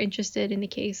podcast if you're interested in the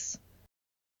case.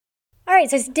 All right,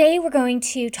 so today we're going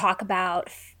to talk about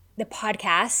the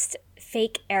podcast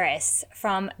Fake Heiress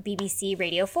from BBC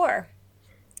Radio 4.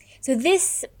 So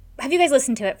have you guys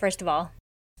listened to it, first of all?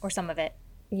 Or some of it?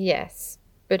 Yes,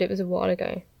 but it was a while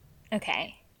ago.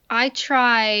 Okay. I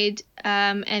tried,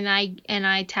 and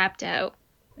I tapped out.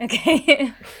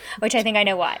 Okay. Which I think I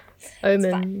know why.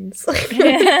 Omens.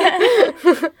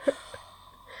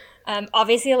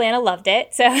 Obviously, Alana loved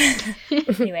it. So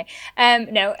anyway,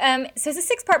 so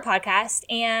it's a 6-part podcast,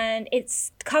 and it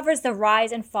covers the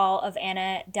rise and fall of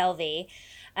Anna Delvey.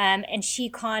 And she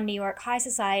conned New York high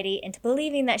society into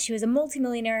believing that she was a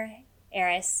multimillionaire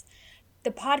heiress. The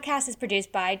podcast is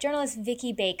produced by journalist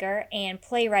Vicky Baker and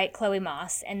playwright Chloe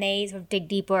Moss, and they sort of dig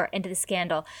deeper into the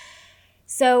scandal.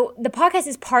 So the podcast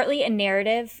is partly a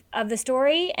narrative of the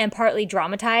story and partly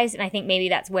dramatized, and I think maybe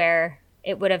that's where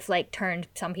it would have like turned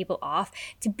some people off.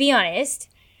 To be honest,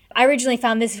 I originally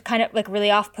found this kind of like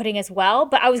really off-putting as well,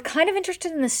 but I was kind of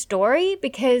interested in the story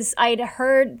because I'd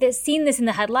seen this in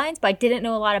the headlines, but I didn't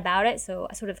know a lot about it, so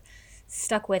I sort of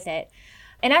stuck with it.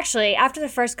 And actually, after the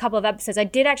first couple of episodes, I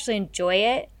did actually enjoy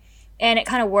it, and it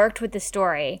kind of worked with the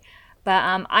story.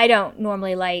 But I don't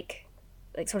normally like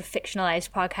sort of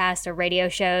fictionalized podcasts or radio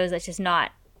shows. That's just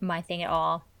not my thing at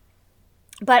all.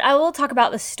 But I will talk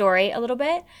about the story a little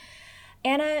bit.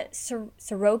 Anna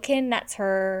Sorokin, that's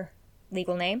her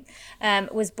legal name,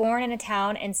 was born in a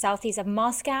town in southeast of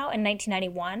Moscow in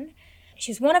 1991.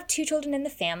 She was one of 2 children in the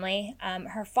family.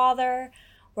 Her father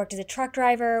worked as a truck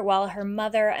driver, while her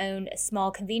mother owned a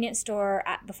small convenience store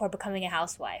before becoming a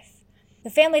housewife. The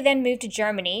family then moved to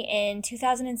Germany in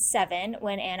 2007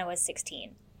 when Anna was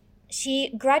 16.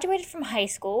 She graduated from high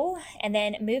school and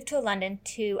then moved to London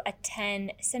to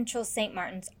attend Central St.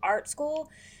 Martin's Art School,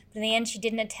 but in the end she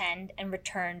didn't attend and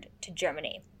returned to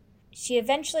Germany. She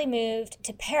eventually moved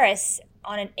to Paris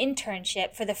on an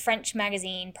internship for the French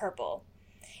magazine Purple.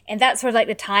 And that's sort of like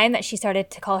the time that she started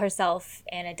to call herself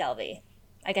Anna Delvey.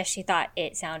 I guess she thought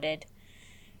it sounded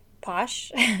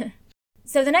posh.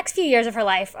 So the next few years of her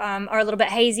life are a little bit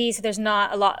hazy, so there's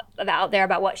not a lot out there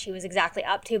about what she was exactly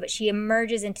up to, but she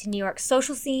emerges into New York's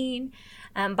social scene.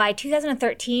 By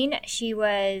 2013, she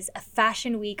was a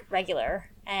Fashion Week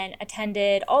regular and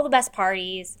attended all the best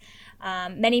parties.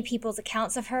 Many people's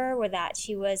accounts of her were that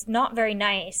she was not very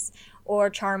nice or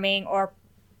charming or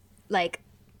like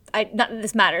not that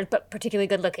this matters, but particularly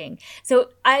good looking. So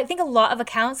I think a lot of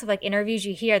accounts of like interviews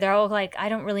you hear, they're all like, I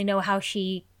don't really know how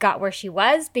she got where she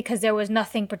was because there was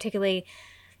nothing particularly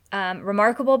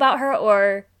remarkable about her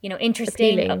or,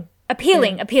 interesting.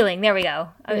 Appealing. There we go.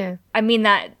 Yeah. I mean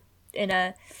that in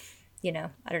a,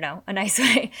 I don't know, a nice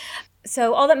way.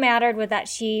 So all that mattered was that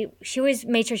she always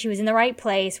made sure she was in the right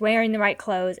place, wearing the right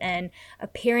clothes, and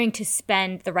appearing to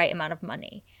spend the right amount of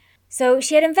money. So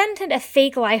she had invented a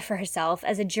fake life for herself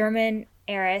as a German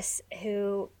heiress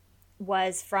who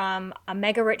was from a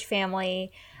mega rich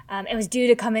family. It was due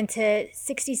to come into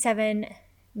 $67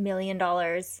 million,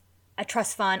 a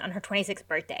trust fund on her 26th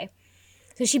birthday.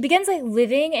 So she begins like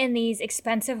living in these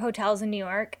expensive hotels in New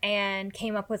York and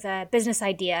came up with a business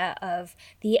idea of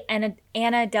the Anna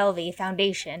Delvey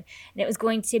Foundation. And it was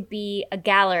going to be a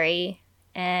gallery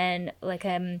and like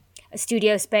a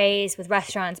studio space with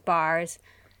restaurants, bars,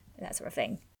 that sort of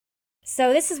thing.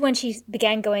 So this is when she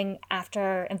began going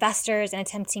after investors and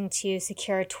attempting to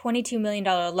secure a $22 million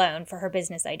loan for her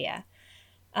business idea.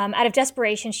 Out of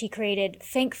desperation, she created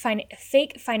fake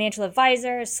financial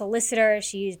advisors, solicitors.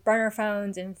 She used burner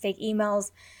phones and fake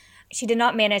emails. She did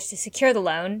not manage to secure the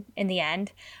loan in the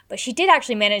end, but she did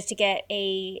actually manage to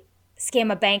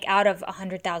scam a bank out of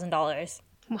 $100,000.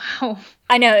 Wow.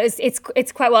 I know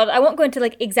it's quite wild. I won't go into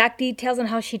like exact details on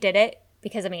how she did it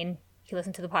because you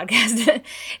listen to the podcast,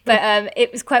 but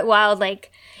it was quite wild.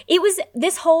 Like it was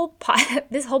this whole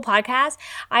podcast.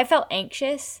 I felt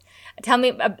anxious. Tell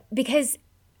me because.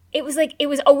 It was like, it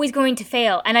was always going to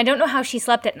fail. And I don't know how she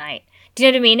slept at night. Do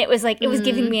you know what I mean? It was like, it was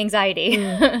giving me anxiety.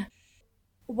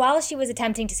 While she was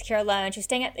attempting to secure a loan, she was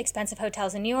staying at expensive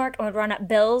hotels in New York and would run up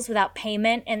bills without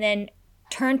payment and then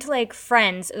turn to like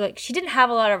friends. Like she didn't have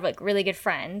a lot of like really good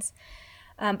friends,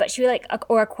 but she would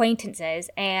or acquaintances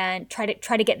and try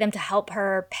to get them to help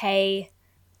her pay.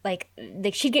 Like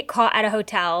she'd get caught at a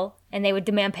hotel and they would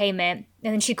demand payment.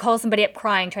 And then she'd call somebody up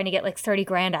crying, trying to get like 30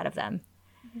 grand out of them.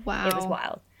 Wow. It was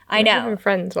wild. I know. Having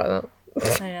friends like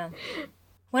that. I know.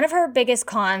 One of her biggest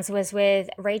cons was with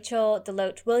Rachel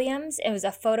DeLoach Williams. It was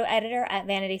a photo editor at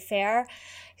Vanity Fair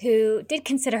who did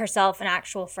consider herself an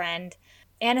actual friend.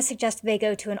 Anna suggested they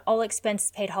go to an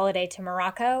all-expenses-paid holiday to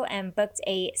Morocco and booked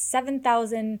a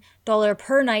 $7,000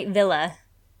 per night villa.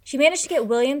 She managed to get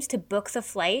Williams to book the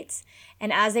flights,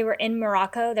 and as they were in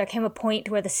Morocco, there came a point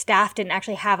where the staff didn't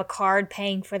actually have a card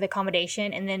paying for the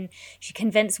accommodation, and then she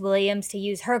convinced Williams to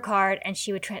use her card, and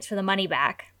she would transfer the money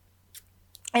back.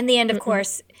 In the end, of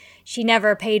course, she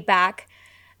never paid back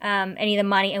any of the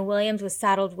money, and Williams was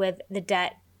saddled with the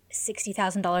debt,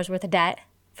 $60,000 worth of debt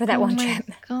for that one trip.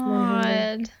 Oh,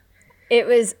 God. It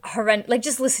was horrendous. Like,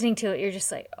 just listening to it, you're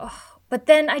just like, oh. But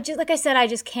then, I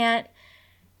just can't.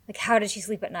 Like, how did she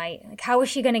sleep at night? Like, how was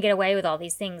she going to get away with all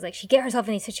these things? Like, she'd get herself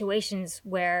in these situations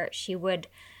where she would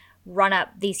run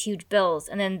up these huge bills,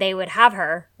 and then they would have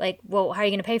her, like, well, how are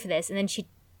you going to pay for this? And then she'd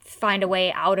find a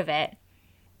way out of it.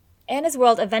 Anna's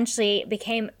world eventually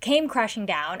came crashing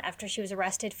down after she was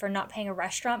arrested for not paying a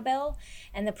restaurant bill,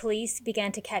 and the police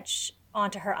began to catch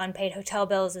onto her unpaid hotel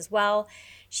bills as well.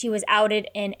 She was outed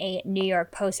in a New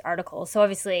York Post article. So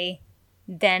obviously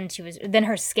then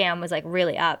her scam was like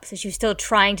really up. So she was still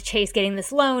trying to chase getting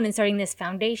this loan and starting this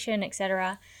foundation,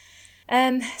 etc.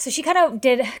 So she kind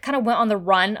of went on the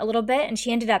run a little bit, and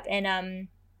she ended up in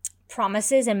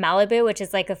Promises in Malibu, which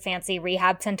is like a fancy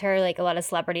rehab center like a lot of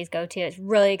celebrities go to. It's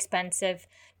really expensive.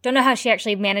 Don't know how she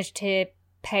actually managed to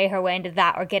pay her way into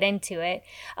that or get into it.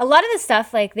 A lot of the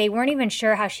stuff, like, they weren't even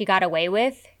sure how she got away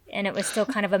with, and it was still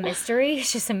kind of a mystery.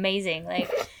 It's just amazing. Like,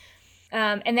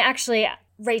 and they actually,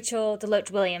 Rachel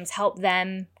DeLoach Williams helped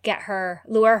them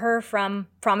lure her from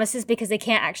Promises, because they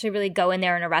can't actually really go in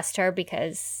there and arrest her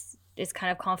because it's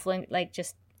kind of conflict, like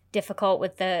just difficult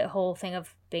with the whole thing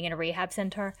of being in a rehab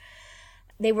center.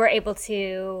 They were able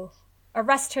to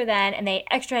arrest her then, and they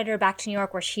extradited her back to New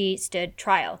York where she stood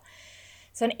trial.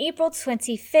 So on April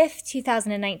 25th,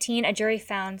 2019, a jury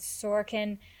found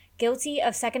Sorokin guilty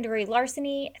of second-degree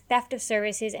larceny, theft of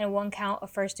services, and one count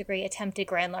of first-degree attempted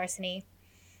grand larceny.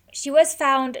 She was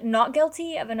found not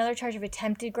guilty of another charge of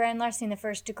attempted grand larceny in the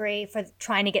first degree for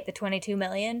trying to get the $22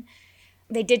 million.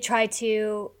 They did try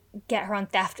to get her on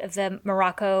theft of the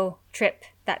Morocco trip,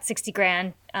 that 60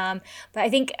 grand. But I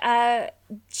think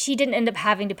she didn't end up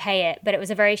having to pay it, but it was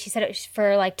she said it was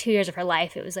for like 2 years of her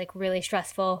life. It was like really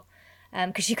stressful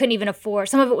because she couldn't even afford,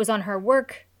 some of it was on her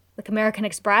work, like American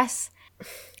Express.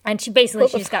 And she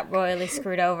just got royally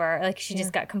screwed over. Like, she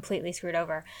just got completely screwed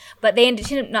over. But she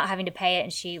ended up not having to pay it,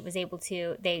 and she was able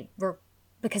to,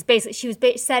 because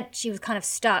basically said she was kind of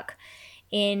stuck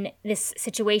in this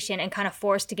situation and kind of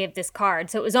forced to give this card.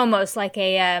 So it was almost like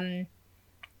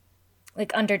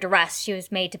like under duress. She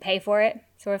was made to pay for it,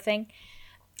 sort of thing.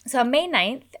 So on May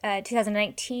 9th,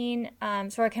 2019,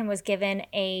 Sorokin was given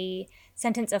a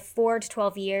sentence of 4 to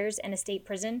 12 years in a state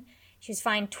prison. She was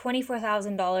fined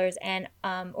 $24,000 and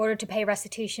ordered to pay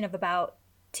restitution of about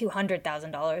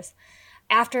 $200,000.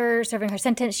 After serving her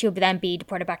sentence, she would then be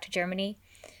deported back to Germany.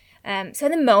 So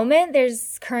in the moment,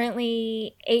 there's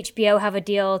currently HBO have a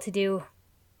deal to do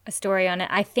a story on it.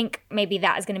 I think maybe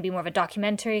that is going to be more of a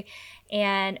documentary,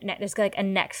 and there's like a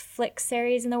Netflix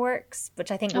series in the works,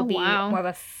 which I think will be more of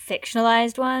a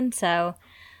fictionalized one. So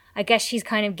I guess she's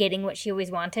kind of getting what she always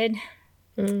wanted,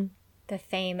 the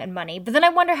fame and money. But then I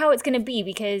wonder how it's going to be,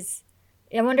 because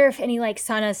I wonder if any like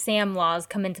Son of Sam laws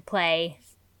come into play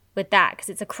with that, because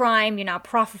it's a crime, you're not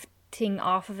profiting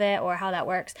off of it, or how that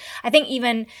works. I think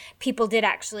even people did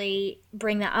actually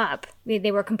bring that up.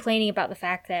 They were complaining about the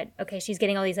fact that, okay, she's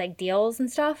getting all these like deals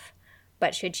and stuff,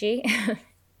 but should she?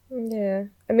 Yeah.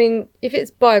 I mean, if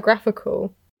it's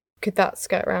biographical, could that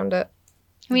skirt around it?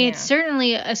 I mean, it's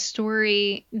certainly a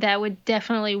story that would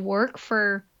definitely work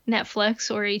for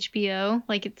Netflix or HBO.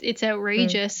 Like, it's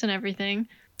outrageous and everything.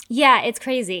 Yeah, it's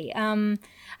crazy. I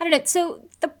don't know. So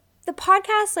the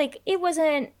podcast, like, it was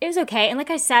okay. And like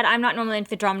I said, I'm not normally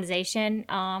into dramatization.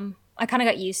 I kind of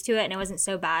got used to it, and it wasn't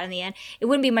so bad in the end. It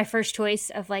wouldn't be my first choice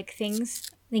of like things.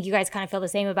 I think you guys kind of feel the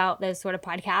same about those sort of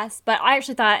podcasts. But I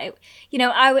actually thought,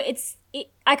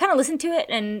 I kind of listened to it,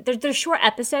 and there's short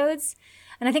episodes.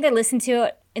 And I think I listened to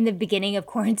it in the beginning of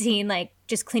quarantine, like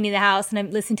just cleaning the house, and I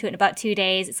listened to it in about 2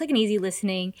 days. It's like an easy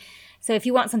listening. So if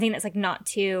you want something that's like not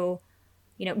too,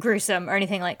 gruesome or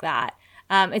anything like that,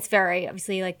 it's very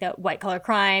obviously like the white collar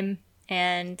crime.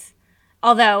 And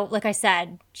although, like I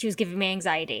said, she was giving me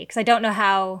anxiety because I don't know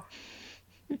how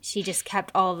she just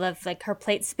kept all of like her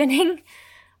plate spinning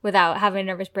without having a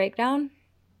nervous breakdown.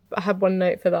 I had one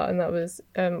note for that, and that was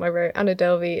I wrote, Anna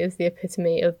Delvey is the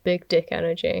epitome of big dick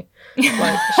energy.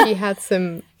 Like, she had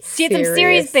some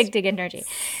serious big dick energy,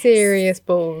 serious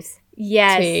balls.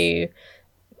 Yes,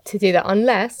 to do that,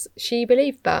 unless she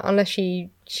believed that, unless she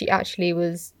actually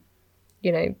was,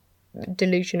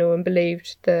 delusional and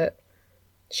believed that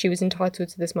she was entitled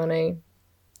to this money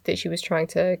that she was trying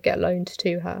to get loaned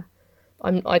to her.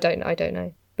 I don't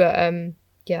know,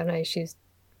 but she's.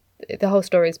 The whole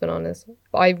story is bananas.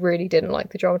 But I really didn't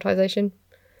like the dramatization.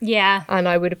 Yeah. And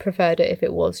I would have preferred it if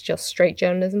it was just straight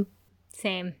journalism.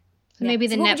 Same. So maybe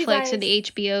the Netflix or the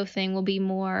HBO thing will be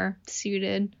more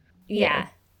suited. Yeah.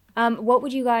 What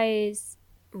would you guys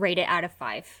rate it out of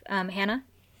 5? Hannah?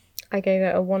 I gave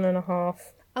it a 1.5.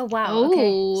 Oh, wow. Oh,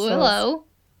 okay. hello.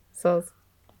 So.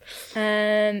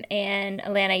 And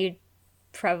Alana, you'd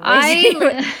probably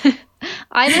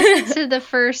I listened to the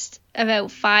first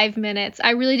about 5 minutes.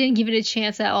 I really didn't give it a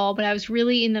chance at all, but I was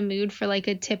really in the mood for like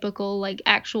a typical like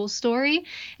actual story.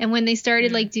 And when they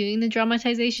started like doing the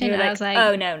dramatization, I was like,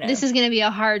 oh no, this is gonna be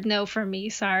a hard no for me.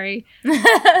 Sorry.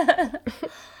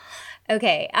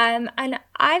 Okay. And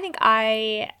I think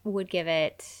I would give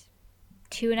it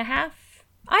 2.5.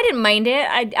 I didn't mind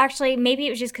it. Maybe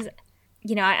it was just because,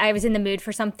 I was in the mood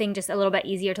for something just a little bit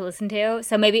easier to listen to.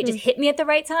 So maybe it just hit me at the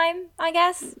right time, I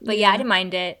guess. But yeah, I didn't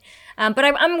mind it. But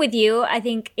I'm with you. I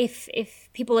think if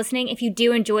people listening, if you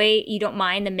do enjoy, you don't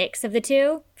mind the mix of the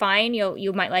two, fine,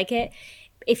 you might like it.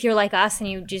 If you're like us and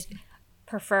you just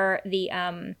prefer the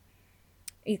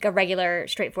like a regular,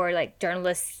 straightforward, like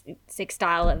journalistic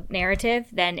style of narrative,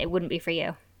 then it wouldn't be for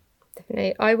you.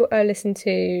 Definitely. I listened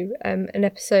to an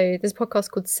episode. There's a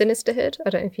podcast called Sinisterhood. I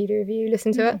don't know if either of you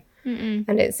listen to it. Mm-mm.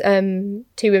 And it's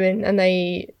 2 women, and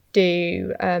they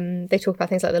do they talk about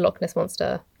things like the Loch Ness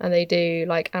Monster, and they do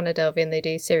like Anna Delvey, and they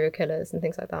do serial killers and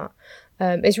things like that.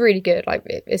 It's really good. Like,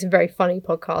 it's a very funny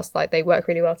podcast. Like, they work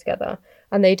really well together,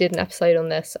 and they did an episode on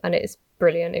this, and it's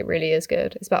brilliant. It really is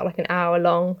good. It's about like an hour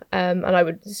long, and I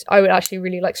would actually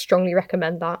really like strongly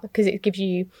recommend that, because it gives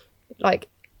you like,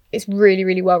 it's really,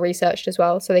 really well researched as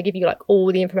well. So they give you like all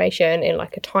the information in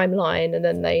like a timeline, and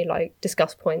then they like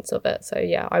discuss points of it. So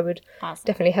yeah, I would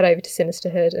definitely head over to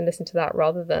Sinisterhood and listen to that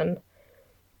rather than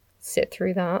sit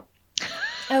through that.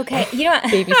 Okay, you know what?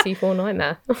 BBC 4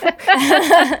 nightmare.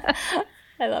 I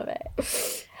love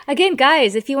it. Again,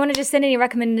 guys, if you want to just send any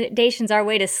recommendations our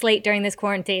way to Slate during this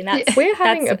quarantine, we're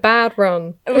having a bad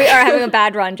run. We are having a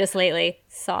bad run just lately.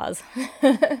 Saws.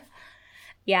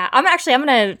 Yeah, I'm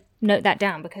gonna note that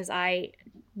down, because I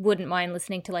wouldn't mind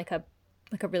listening to like a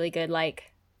really good,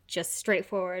 like, just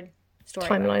straightforward story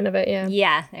Timeline of it, yeah.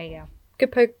 Yeah, there you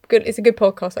go. Good. It's a good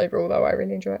podcast overall, though. I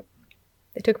really enjoy it.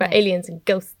 They talk about aliens and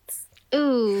ghosts.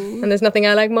 Ooh. And there's nothing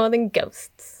I like more than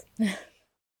ghosts.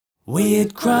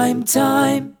 Weird Crime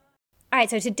Time. All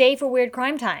right, so today for Weird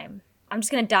Crime Time, I'm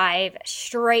just going to dive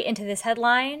straight into this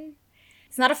headline.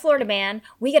 It's not a Florida man.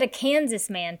 We get a Kansas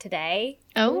man today.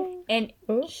 Oh. And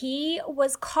he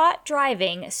was caught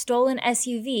driving a stolen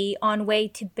SUV on way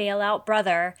to bail out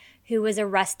brother who was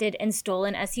arrested in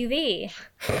stolen SUV.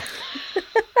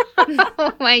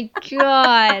 Oh my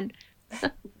God.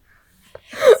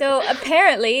 So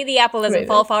apparently the apple doesn't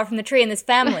fall far from the tree in this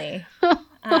family.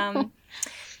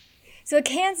 So a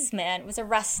Kansas man was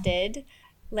arrested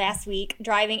last week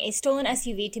driving a stolen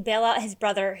SUV to bail out his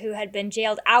brother who had been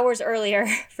jailed hours earlier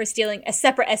for stealing a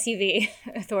separate SUV,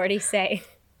 authorities say.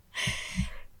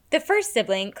 The first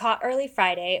sibling, caught early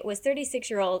Friday, was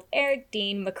 36-year-old Eric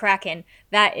Dean McCracken.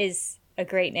 That is a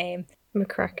great name.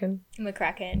 McCracken.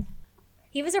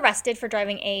 He was arrested for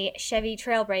driving a Chevy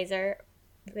Trailblazer.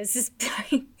 This is...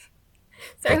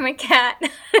 Sorry, my cat.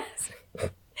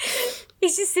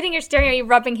 He's just sitting here staring at me,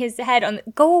 rubbing his head on...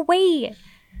 Go away.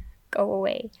 Go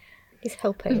away. He's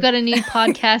helping. We've got a new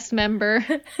podcast member.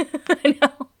 I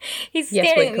know. He's staring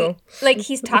at me, cool. like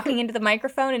he's talking into the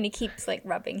microphone and he keeps like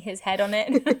rubbing his head on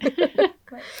it.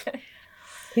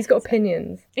 He's got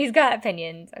opinions. He's got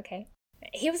opinions, okay.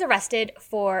 He was arrested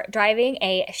for driving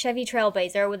a Chevy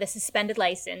Trailblazer with a suspended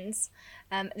license.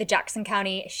 The Jackson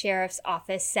County Sheriff's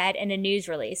Office said in a news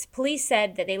release. Police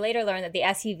said that they later learned that the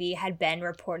SUV had been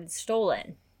reported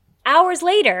stolen. Hours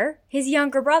later, his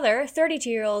younger brother,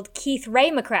 32-year-old Keith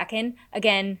Ray McCracken,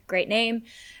 again, great name,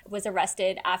 was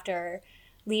arrested after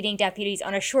leading deputies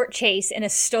on a short chase in a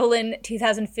stolen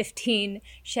 2015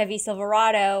 Chevy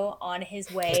Silverado on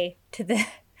his way to the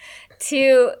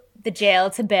jail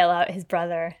to bail out his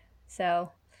brother.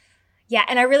 So, yeah,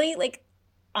 and I really,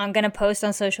 I'm going to post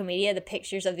on social media the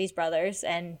pictures of these brothers,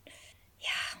 and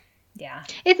yeah.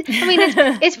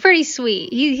 It's pretty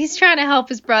sweet. He's trying to help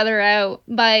his brother out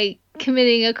by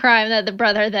committing a crime that the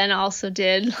brother then also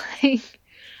did.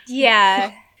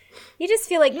 Yeah. You just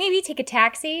feel like maybe take a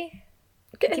taxi.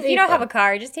 If you don't have a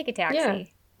car, just take a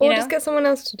taxi. Yeah. Or just get someone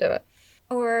else to do it.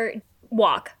 Or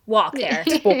walk there.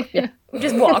 Just walk, yeah.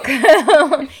 Just walk.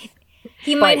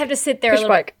 He might have to sit there push a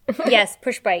little bike. Yes,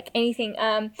 push bike. Anything.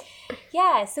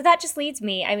 Yeah, so that just leads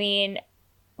me. I mean,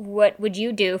 what would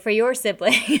you do for your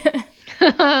sibling?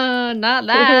 Not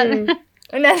that.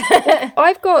 Well,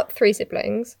 I've got 3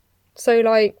 siblings. So,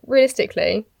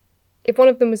 realistically, if one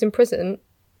of them was in prison,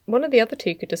 one of the other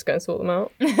 2 could just go and sort them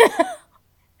out.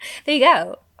 There you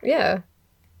go. Yeah.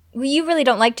 Well, you really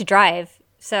don't like to drive,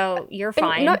 so you're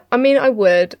fine. No, I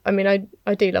would. I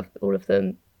do love all of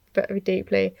them very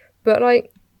deeply. But,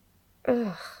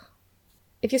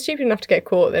 if you're stupid enough to get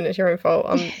caught, then it's your own fault.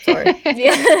 I'm sorry.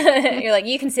 Yeah. You're like,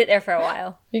 you can sit there for a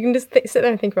while. You can just sit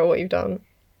there and think about what you've done.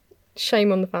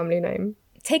 Shame on the family name.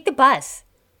 Take the bus.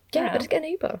 Yeah, just get an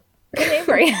Uber. Get an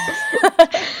Uber.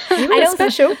 I don't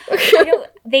special.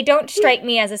 They don't strike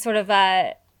me as a sort of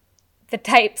the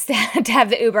types to have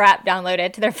the Uber app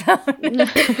downloaded to their phone.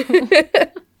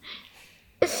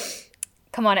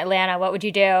 Come on, Atlanta, what would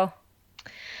you do?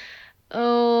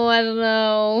 Oh, I don't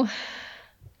know.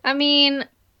 I mean,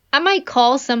 I might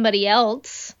call somebody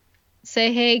else.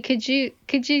 Say, hey, could you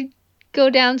go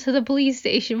down to the police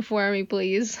station for me,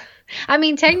 please? I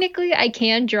mean, technically, I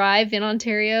can drive in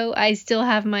Ontario. I still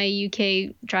have my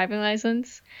UK driving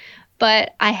license.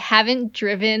 But I haven't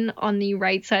driven on the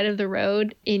right side of the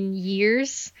road in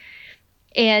years.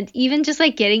 And even just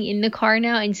getting in the car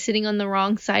now and sitting on the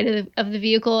wrong side of the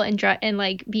vehicle and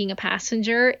being a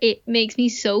passenger, it makes me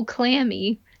so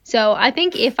clammy. So I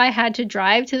think if I had to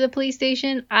drive to the police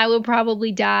station, I would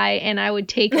probably die and I would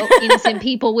take innocent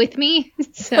people with me.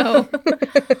 So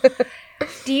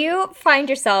do you find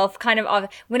yourself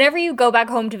whenever you go back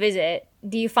home to visit,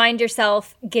 do you find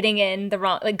yourself getting in the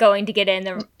wrong, going to get in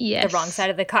the wrong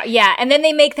side of the car? Yeah. And then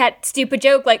they make that stupid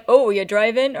joke oh, you're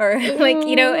driving? Or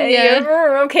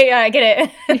okay, I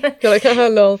get it. You're like, haha,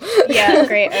 lol. Yeah,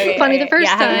 great. Okay, Funny the first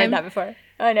time. I haven't heard that before.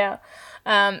 I know.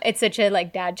 It's such a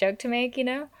dad joke to make,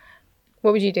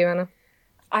 What would you do, Anna?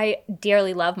 I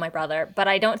dearly love my brother, but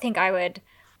I don't think I would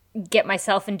get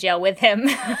myself in jail with him.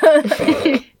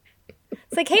 It's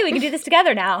hey, we can do this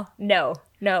together now. No,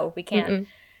 we can't.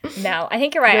 Mm-mm. No, I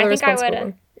think you're right. I think I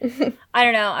would. I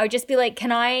don't know. I would just be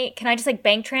can I just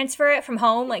bank transfer it from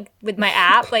home with my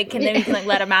app? Can then we can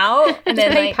let him out and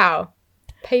then PayPal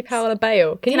a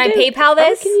bail. Can I PayPal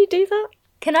this? Oh, can you do that?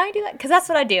 Can I do that? Because that's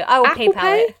what I do. I will Apple PayPal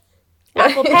Pay? it.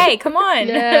 Apple Pay, come on.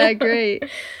 Yeah, great.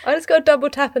 I just got to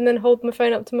double tap and then hold my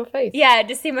phone up to my face. Yeah,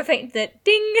 just see my face.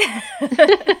 Ding.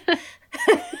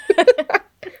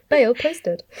 Bail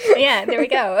posted. Yeah, there we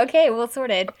go. Okay, well,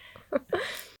 sorted.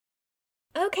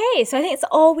 Okay, so I think it's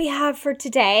all we have for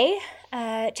today.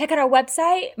 Check out our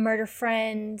website,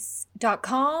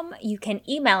 murderfriends.com. You can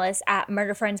email us at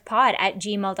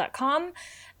murderfriendspod@gmail.com.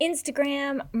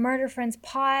 Instagram,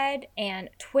 murderfriendspod, and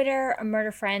Twitter,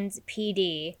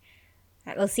 murderfriendspd. All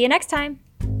right, we'll see you next time.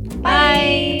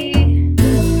 Bye.